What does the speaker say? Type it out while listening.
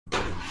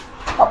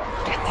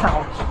Get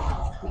out.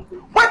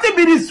 Wetin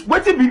be this?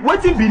 Wetin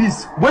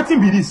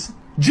be this?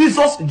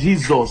 Jesus.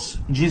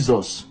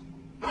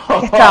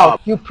 Get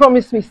out. You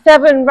promised me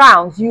 7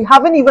 rounds. You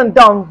haven't even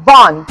done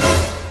 1.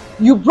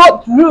 You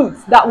broke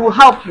rules that will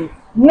help you.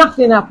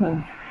 Nothing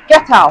happened.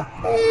 Get out.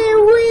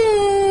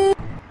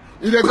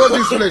 You dey go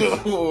this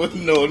place.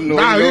 No.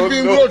 Now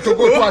even go to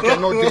work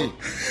and no day.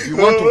 You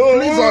want to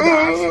please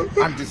others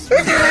and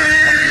displease them.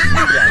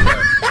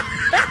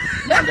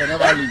 And they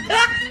never leave.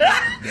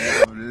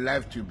 They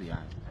left you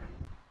behind.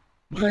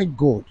 My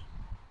God.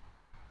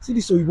 See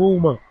this Oyibo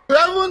woman.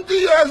 70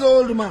 years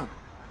old man.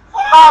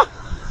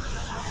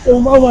 Oh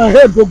my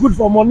head go good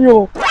for money.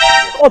 Oh.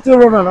 What a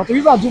runner. Now to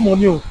use that do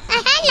money. Oh.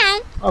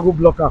 I go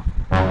block her.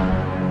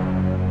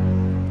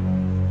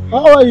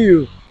 How are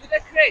you? You the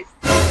craze.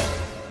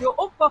 Your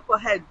own papa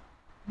head.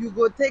 You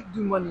go take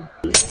the money.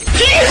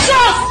 Jesus!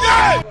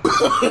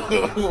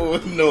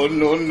 No.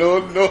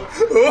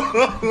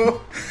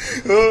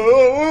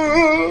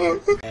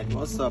 And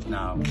what's up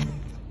now?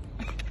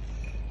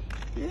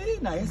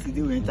 Now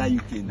yesterday we enter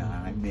UK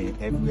now. I mean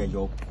everywhere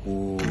you're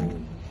cool.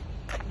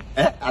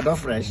 I don't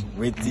fresh.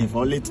 Waiting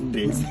for only 2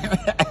 days.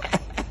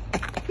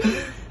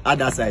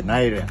 Other side,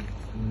 Nigeria.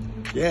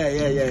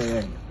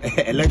 Yeah.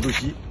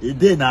 Elegushi. A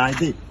day now, a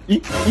day.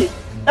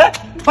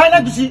 Find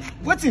Elegushi.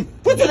 What did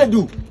they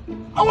do?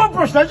 I want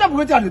brush. I just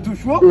wait and do.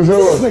 Sure. Who is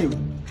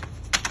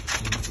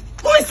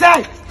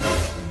that?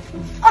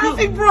 I don't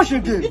think brush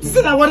again. It's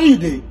that what are you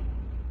doing?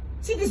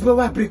 See this boy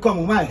when come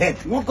on my head.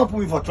 You won't come put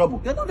me for trouble.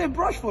 They know they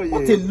brush for you.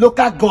 What a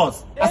local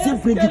gods. I still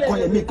bring the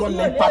call and make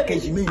online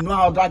package. You know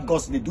how that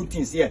gods they do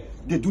things here.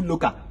 They do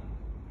local.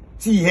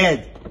 See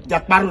head.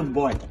 That parrot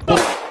boy.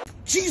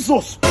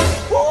 Jesus!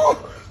 Oh,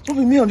 don't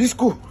be me on this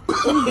school.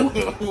 No.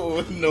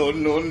 Open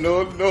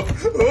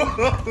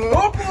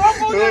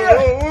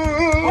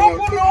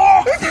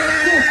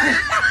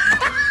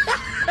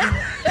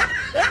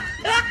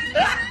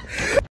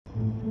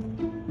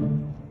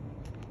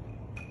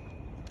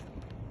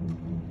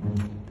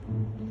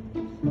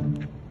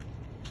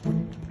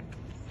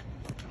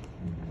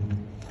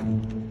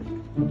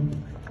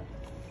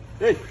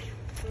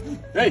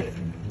Hey,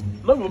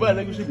 no mobile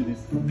negotiate with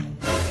this.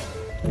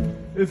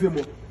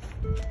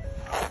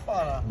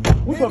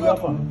 Who's from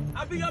Alpha?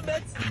 I be your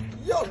bet.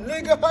 Yo,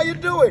 nigga, how you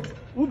doing?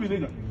 Who be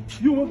nigga?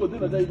 You want to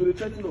do that, you go to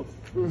threaten us.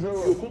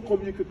 You can't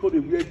come here, call the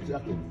weird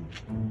jacket.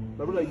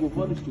 My brother, you go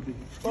vanish today.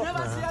 You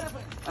never see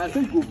anything. I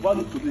say you go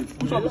vanish today.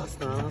 Who's up?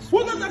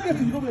 What that jacket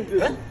you don't make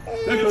this?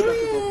 Take your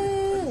jacket off.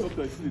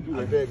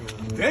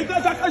 Take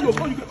that jacket, you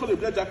can call the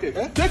black jacket.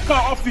 Take her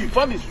off it,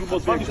 vanish. You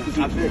must vanish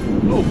today.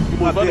 No, you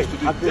must vanish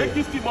today. Take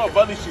this thing out,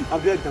 vanish it.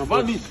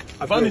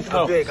 Vanish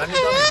now.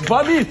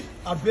 Vanish.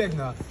 I beg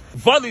now.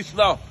 Vanish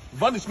now.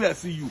 Vanish where I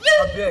see you.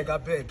 I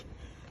beg.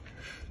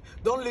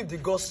 Don't leave the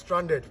ghost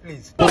stranded,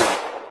 please. The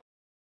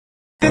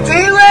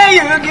thing where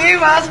you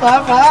give us,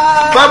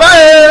 Papa. Baba,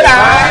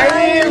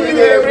 I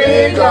will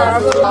bring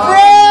us.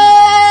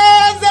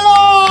 Praise the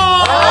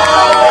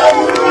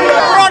Lord!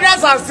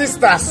 Brothers and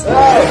sisters,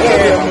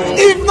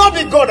 if not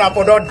be God, I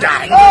would not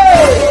die.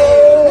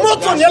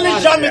 Moto nearly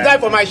jammed me die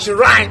for my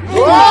shrine.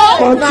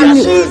 Now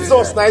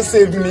Jesus, now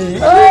save me.